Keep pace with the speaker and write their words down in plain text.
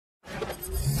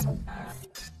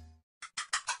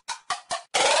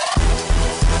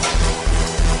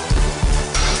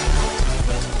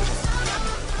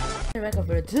back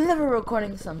over here. Today we're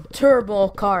recording some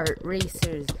TurboCart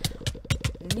Racers,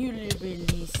 newly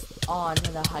released on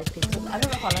the Hypixel. I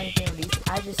don't know how long it's been released.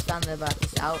 I just found out about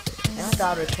this out, and I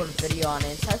thought I'd record a video on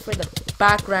it. Sorry for the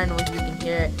background noise you can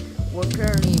hear. We're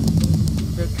currently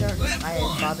my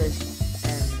father's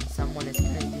and someone is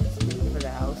currently doing something for the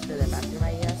house, for the bathroom,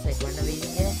 I guess, like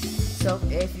renovating it. So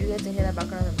if you guys can hear that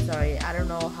background, I'm sorry. I don't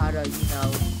know how to,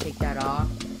 take that off.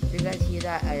 If you guys hear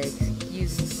that,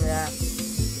 excuse me for that.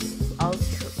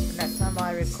 Next time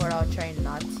I record, I'll try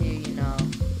not to,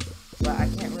 but I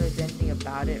can't really do anything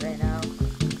about it right now.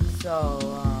 So,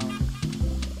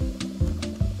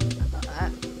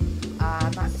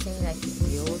 I'm not saying I can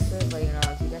deal with it, but if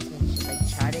you guys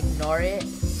can try to ignore it.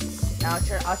 Now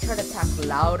I'll try to talk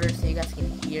louder so you guys can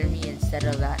hear me instead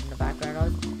of that in the background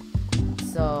noise.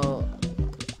 So,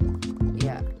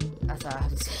 yeah, that's all I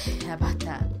have to say about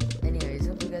that. Anyways,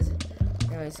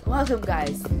 welcome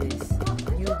guys to this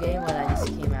new game that just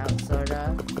came out,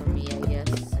 sorta, for me, I guess,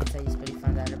 since I just really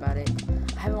found out about it.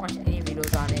 I haven't watched any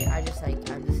videos on it. I just this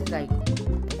is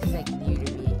new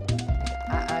to me.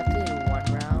 I played one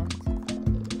round,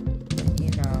 but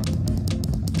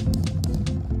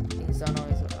things don't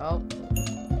always work. Oh,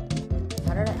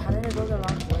 how did I go the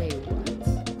wrong way? What?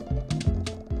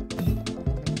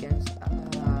 Oh my goodness.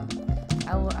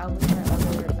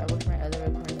 I wish my other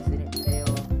recordings didn't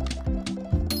fail.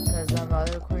 Because the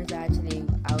other recordings I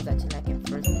was actually like in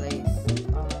first place.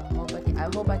 I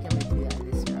hope I can redo that in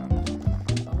this round.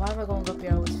 Why am I going up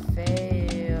here? I always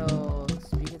fail.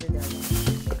 Speak of the devil.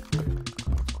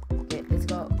 Okay, let's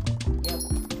go. Yep.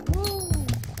 Woo!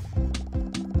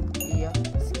 Yep.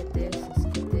 Let's get this.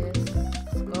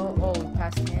 Let's go. Oh, we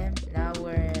passed him. Now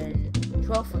we're in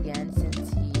 12th again since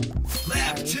he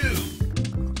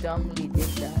dumbly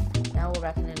did that. Now we're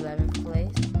back in 11th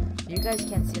place. You guys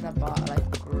can't see the bot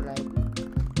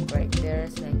right there.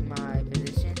 It's like my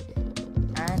position,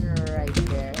 and right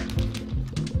there.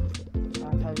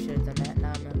 I probably should have done that.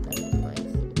 Now I'm in 11th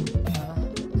place.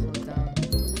 So dumb.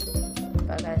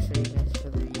 But I gotta show you guys for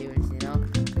the viewers.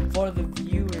 For the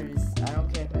viewers. I don't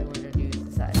care if I want to do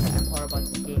this. I'm horrible at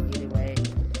this game either way.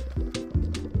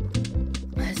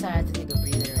 So I had to take a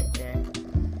breather right there.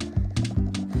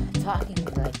 Talking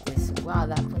like this, wow,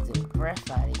 that puts a breath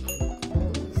out of you.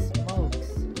 Holy smokes.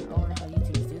 I don't know how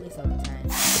YouTubers do this all the time.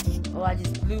 Oh, I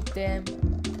just blooped him.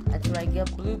 That's right, get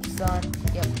blooped, son.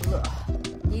 Get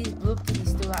blooped. He's blooped and he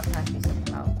still got past me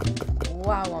somehow.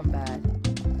 Wow, I'm bad.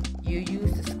 You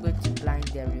use the squid to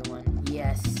blind everyone.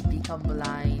 Yes, become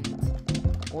blind.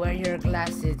 Wear your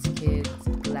glasses, kids.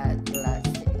 Glasses,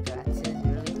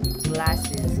 really?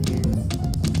 Glasses, kids.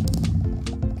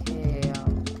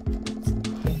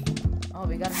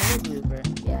 We got another blooper.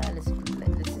 Yeah, this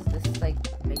is like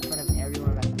make fun of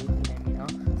everyone by blooping them,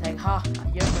 It's like, ha,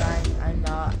 you're blind, I'm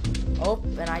not. Oh,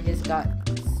 and I just got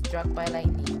struck by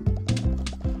lightning.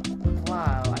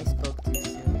 Wow, I spoke too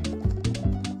soon.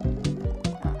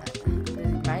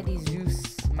 Mighty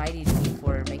Zeus, mighty me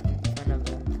for making fun of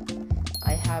them.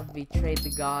 I have betrayed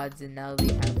the gods and now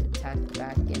they have attacked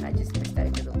back and I just missed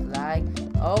out because of the lag.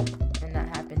 Oh, and that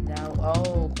happened now.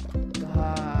 Oh,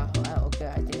 God. Okay,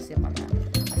 I did sip on that.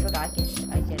 I forgot I can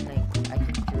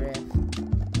drift.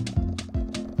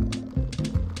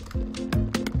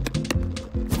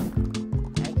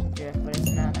 I can drift, but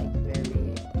it's not like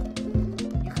very.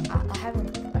 I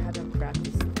haven't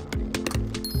practiced on it.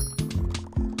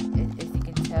 As you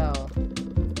can tell,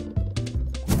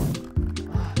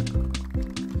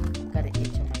 got an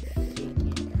itch on my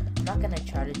finger. I'm not gonna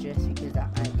try to drift because I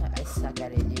suck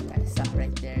at it. You guys saw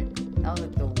right there. That was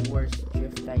like the worst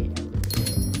drift I ever did.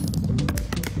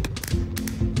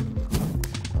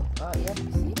 Oh, yep,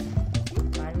 you see?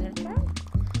 Not even gonna try?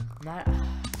 Not.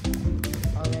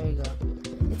 Oh, there we go.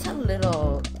 It's a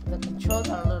little. The controls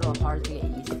are a little hard to get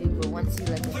used to, but once you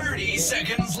 30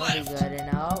 seconds left. Good,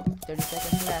 and now 30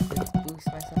 seconds left. Let's boost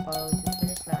myself all to the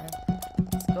finish line.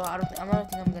 Let's go. I don't think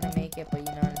I'm gonna make it, but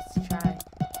let's try.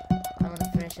 I'm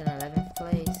gonna finish in 11th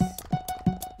place.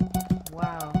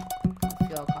 Wow. I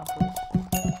feel accomplished.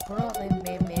 Who knows,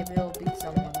 maybe it'll beat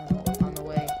someone on the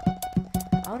way.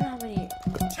 I don't know how many.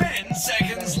 10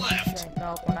 seconds left.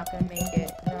 No, we're not gonna make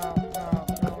it. No, we're not.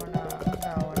 No, we're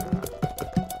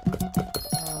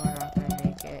not gonna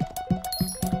make it.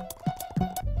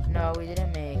 No, we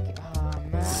didn't make it. Oh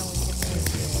man, we didn't make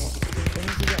it. We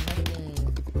need to get nothing.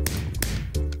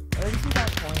 At least we got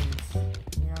points.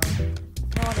 No,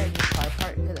 I use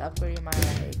TurboCart because upgrading my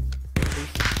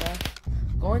booster stuff.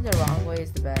 Going the wrong way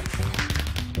is the best.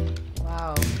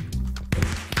 Wow.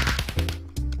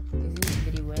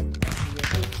 Did he win?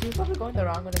 He was probably going the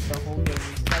wrong way the whole game.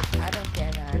 He's like, I don't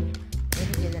care, man.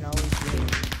 Maybe he didn't always win.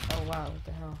 Oh wow.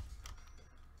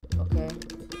 Okay.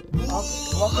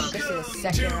 Welcome to the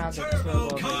second round of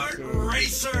Turbo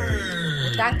Racers.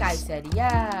 What that guy said,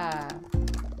 yeah.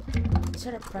 I'm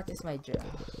trying to practice my drill.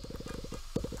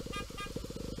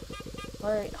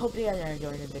 Alright, hope you guys are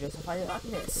enjoying the video. So finally, I'm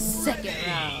in the second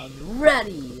round.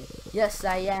 Ready? Yes,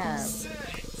 I am.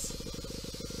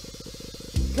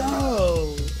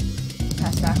 Go.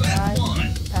 Pass that guy.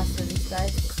 Pass to these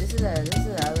guys. This is the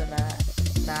other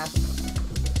map.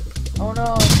 Oh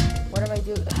no! What am I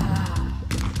doing?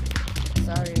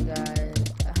 Sorry guys.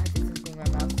 I had to do something. My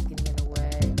mouse is getting in the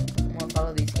way. I'm gonna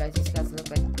follow these guys. These guys look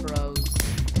like pros.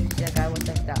 See that guy with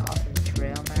like that awesome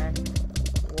trail, man.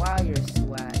 Wow, you're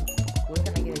swag. Where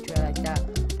can I get a trail like that?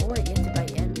 Oh wait, you have to buy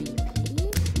MVP?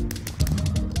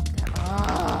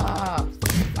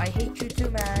 I hate you too,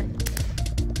 man.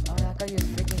 Oh, that guy just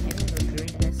freaking hit me with a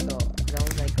green missile. That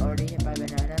was like already hit by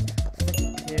banana. It's like a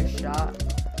clear shot.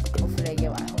 Hopefully I get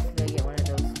one of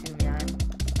those too, man.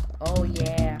 Oh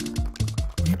yeah.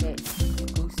 Okay,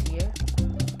 boost here.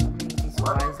 I'm gonna use these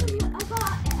wisely.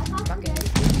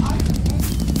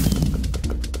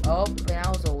 Oh, but that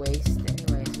was a waste.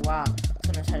 Anyways, wow. I'm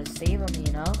gonna try to save them,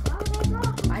 you know?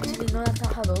 Actually, no, that's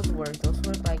not how those work. Those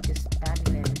work by just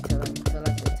spamming them until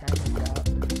like the time is out.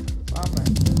 Oh my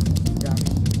dummy.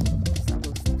 That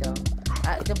looks dumb.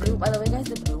 The blue, by the way, guys,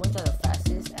 the blue ones are the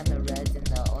fastest, and the reds and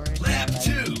the orange are like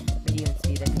medium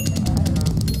speed.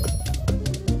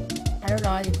 I don't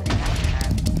know how you put it half and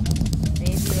half.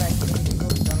 Maybe like it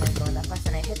goes somewhere going that fast,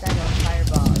 and I hit that on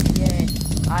fireball. Yay!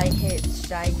 I hit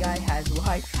Shy Guy has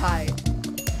Wi-Fi.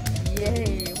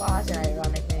 Yay! Wow, that's an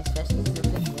ironic name, especially because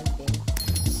we're playing this game.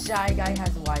 Shy Guy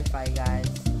has Wi-Fi, guys.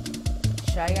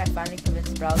 Shy Guy finally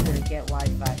convinced Browser to get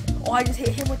Wi-Fi. Oh, I just hit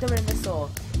him with the red missile.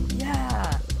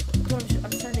 Yeah! Dude,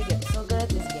 I'm starting to get so good at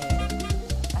this game.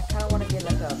 I kind of want to get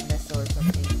like a missile or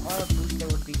something. Or a booster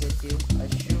would be good too. A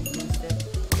shroom booster.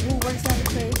 Ooh, 1-7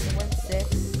 place,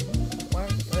 1-6.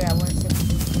 Oh yeah, 1-6.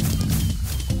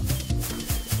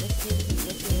 Let's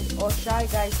see. Oh, Shy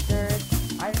Guy's third.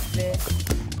 I'm fifth.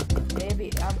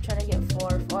 Maybe I'm trying to get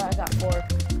fourth. Oh, I got fourth.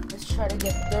 Let's try to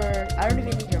get third. I don't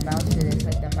even need your mouse for this.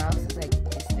 Like the mouse is like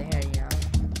just there, you know.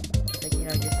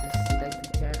 Like just like the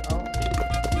turn. Oh.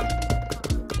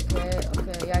 Okay.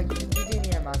 Yeah, you do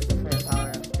need a mouse for the power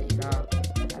up,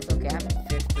 but that's okay. I'm in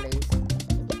fifth place.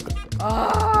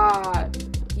 Ah!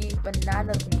 He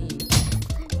bananaed me.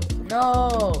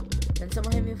 No. Then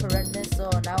someone hit me for red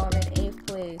missile. Now I'm in 8th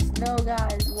place. No,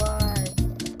 guys, why?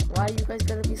 Why you guys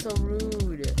gotta be so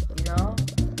rude? You know?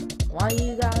 Why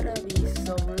you gotta be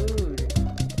so rude?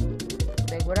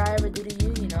 Like, what did I ever do to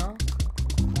you? You know?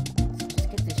 Just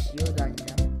get the shield on, you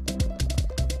know?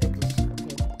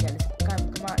 Okay, yeah, let's come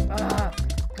on.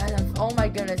 Guys, oh my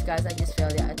goodness, guys, I just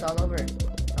failed. Yeah, it's all over.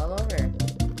 It's all over.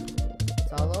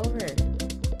 It's all over.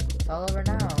 It's all over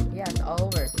now. Yeah, it's all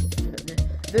over.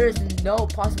 There's no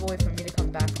possible way for me to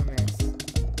come back from this.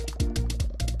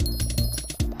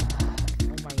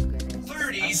 Oh my goodness.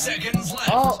 30 seconds left.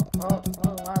 Oh,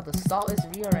 wow, the salt is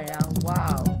real right now.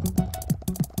 Wow.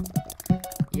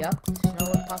 Yep, there's no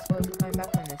possible way of coming back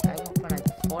from this. I went from like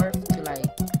 4th to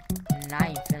like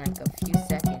 9th in like a few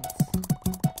seconds.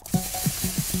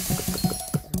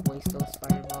 Just waste those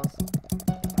fireballs.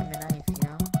 I'm in 9th, you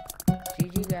know?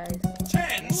 GG, guys.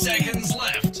 10 seconds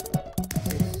left.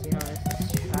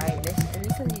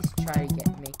 Try to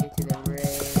make it to the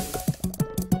race.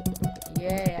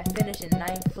 Yay, I finished in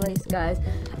 9th place, guys.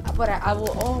 But I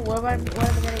will. Oh, what am I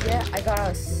gonna get? I got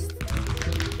a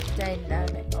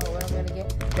dynamic. Oh, what am I gonna get?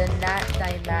 The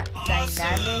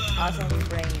dynamic awesome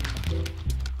frame.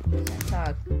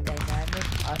 Dynamic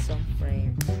awesome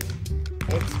frame.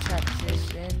 It's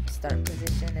transition, start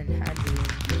position, and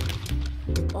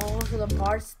handling. Oh, so the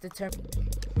parts determine.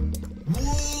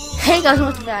 Hey guys,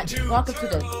 welcome to the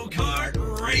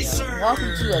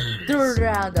third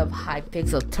round of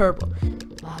Hypixel Turbo.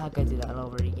 I gotta do that all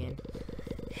over again.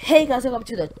 Hey guys, welcome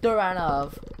to the third round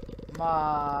of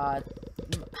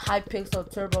Hypixel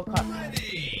TurboCart.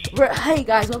 Hey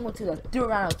guys, welcome to the third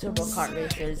round of TurboCart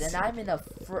Racers, and I'm in a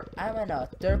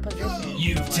third position.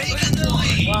 You've taken the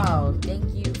lead. Wow,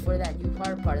 thank you for that new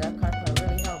car part. That car part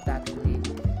really helped actually.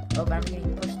 Oh, but I'm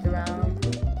getting pushed around.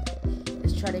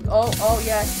 Try to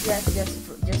yes,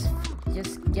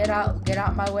 just get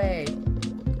out my way.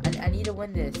 I need to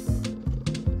win this.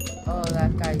 Oh,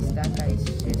 that guy's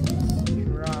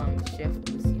shift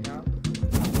boost, you know.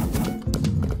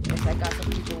 Yes, I got some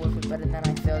people with it better than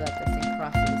I failed at the same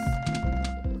process.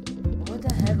 What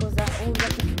the heck was that? Oh,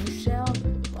 that's a blue shell.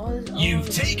 You've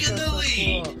taken the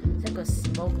lead. Cool. It's like a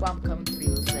smoke bomb coming for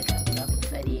you. It's like I'm coming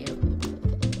for you.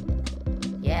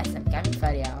 Yes, I'm coming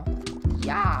for you.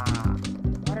 Yeah.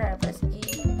 What did I press E?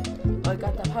 I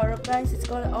got the power up, guys. It's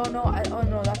going. Oh no! Oh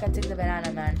no! That guy took the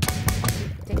banana, man.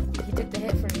 He took the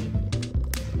hit for me.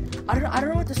 I don't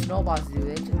know what the snowballs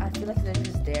do. I feel like they're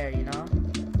just there, you know.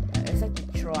 It's like the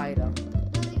throw item.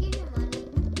 No, they give you money.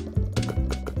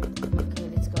 Okay,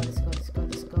 let's go.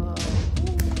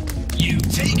 You've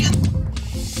taken.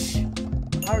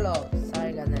 Harlow.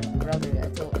 Sorry, guys. My brother. I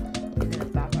told he's in the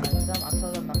background. I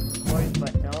told him I'm recording,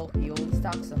 but no, he always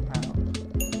talks somehow.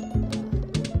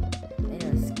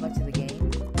 Anyways, back to the game.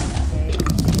 Okay.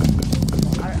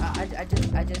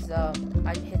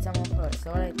 I hit someone first.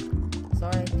 So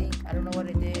I think I don't know what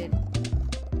I did,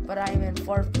 but I'm in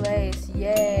 4th place.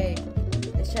 Yay!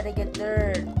 Let's try to get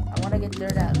 3rd. I want to get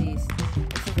 3rd at least.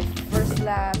 This is the first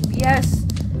lap. Yes,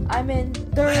 I'm in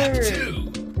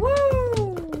 3rd.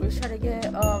 Woo! Let's try to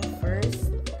get 1st.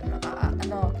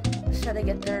 No, let's try to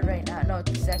get 3rd right now. No,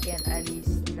 2nd at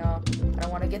least. You know, I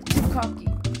don't want to get too cocky.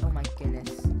 Oh my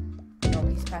goodness! No,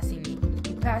 he's passing me.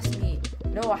 He passed me.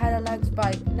 No, I had a lag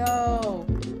spike. No.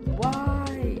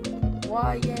 Why?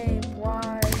 Why game?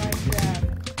 Why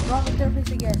Minecraft? Wrong in 3rd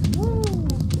place again. Woo!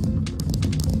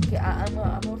 Okay, I'm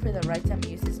over for the right time to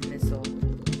use this missile.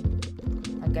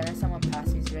 Again, someone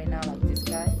passed me right now, like this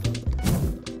guy.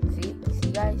 See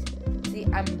guys? See,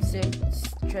 I'm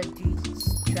strategy.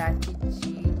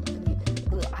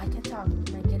 I can't talk.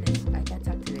 My goodness, I can't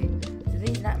talk today.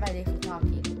 Today's not my day for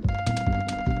talking.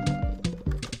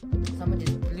 Someone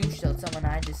just blue shelled someone.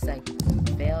 I just like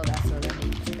failed. That's so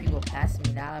then 2 people passed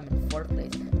me. Now I'm in 4th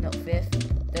place. No, 5th,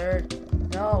 3rd.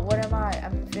 No, what am I?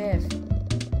 I'm in 5th.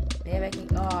 Maybe I can.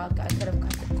 Oh, I could have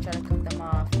tried to cut them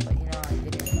off, but you know I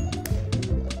didn't.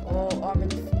 Oh, I'm in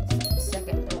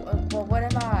 2nd. Well, what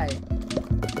am I?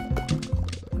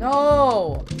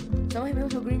 No! Someone hit me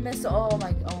with a green missile. Oh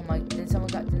my.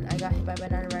 Then I got hit by a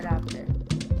banana right after.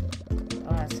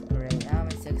 Oh, that's great. Now I'm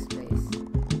in 6th place.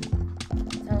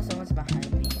 Someone's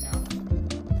behind me, you know.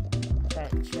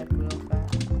 Gotta check real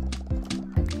fast.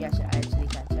 I actually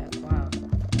can't check. Wow.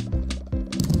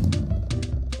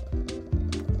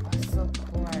 Oh, so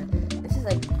cool, man. This is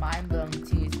like mind blowing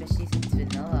too, especially since it's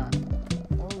vanilla.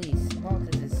 Holy smoke,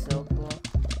 this is so cool.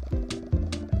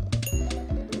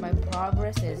 My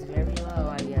progress is very low,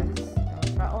 I guess.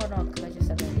 Oh no, because I just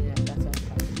said that. That's what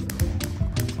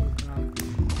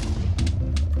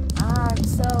I'm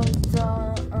so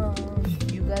dumb.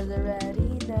 You guys already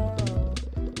know.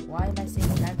 Why am I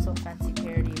singing I'm so fancy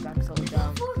parody if I'm so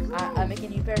dumb? I'm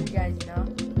making new parody, guys, you know?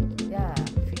 Yeah,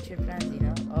 future plans, you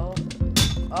know?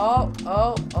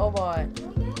 Oh boy.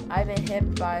 I've been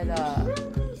hit by the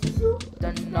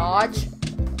notch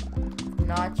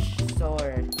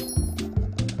sword.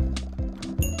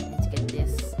 Let's get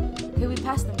this. Okay, we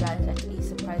passed them, guys. Actually,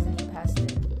 surprisingly passed them.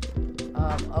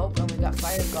 Oh, and we got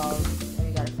fireballs. And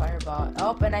we got a fireball.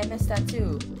 Oh, and I missed that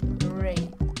too. Great.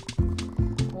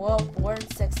 Well, we're in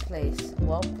 6th place.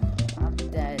 Well, I'm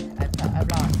dead. I've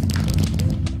lost.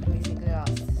 Basically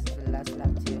lost. This is the last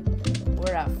lap too.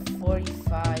 We're at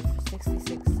 45,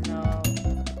 66. No.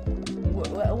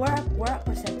 We're at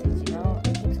percentage, you know?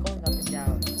 It keeps going up and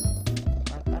down.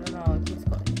 I don't know. It's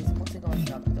mostly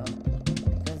going up though.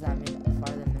 Because I'm in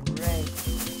farther than the right.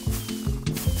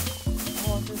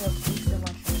 Oh, there's a booster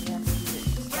mushroom. Yes,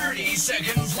 30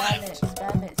 seconds left.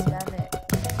 Spam it.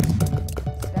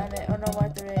 Oh no, what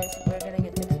there is. We're gonna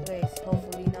get 6th place.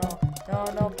 Hopefully, no.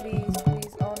 No, please.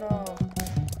 Oh no.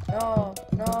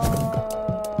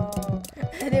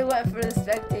 They went for the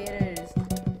spectators.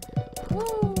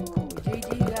 Woo! GG,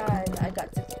 guys. I got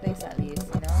 6th place at least,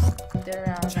 you know? 3rd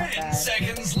round, not 10 bad.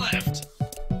 seconds left.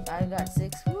 I got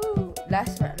 6. Woo!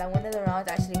 Last round, one of the rounds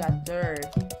I actually got 3rd.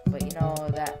 But you know,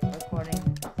 that recording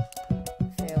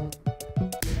failed.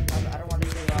 I don't want to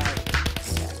say why.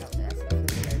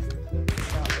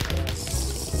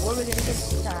 What are we gonna get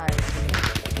this time?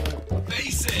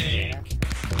 Basic.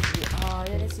 Oh, I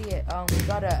didn't see it. We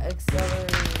got a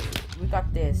accelerate. We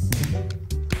got this.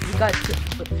 We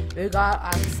got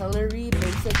auxiliary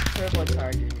basic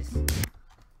turbochargers.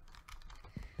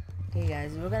 Okay,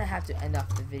 guys, we're gonna have to end off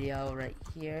the video right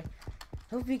here.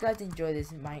 Hope you guys enjoy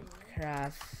this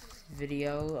Minecraft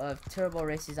video of turbo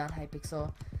races on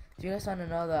Hypixel. If you guys want to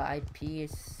know the IP,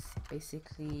 it's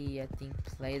basically I think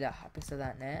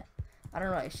play.hypixel.net. I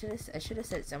don't know. I should have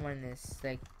said somewhere in this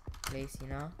like place, you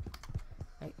know,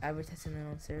 like advertising their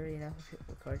own server, you know,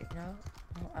 recording. No,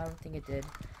 I don't think it did.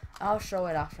 I'll show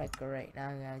it off like right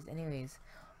now, guys. Anyways,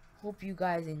 hope you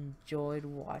guys enjoyed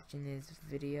watching this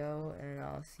video, and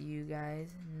I'll see you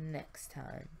guys next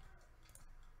time.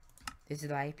 This is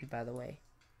the IP, by the way.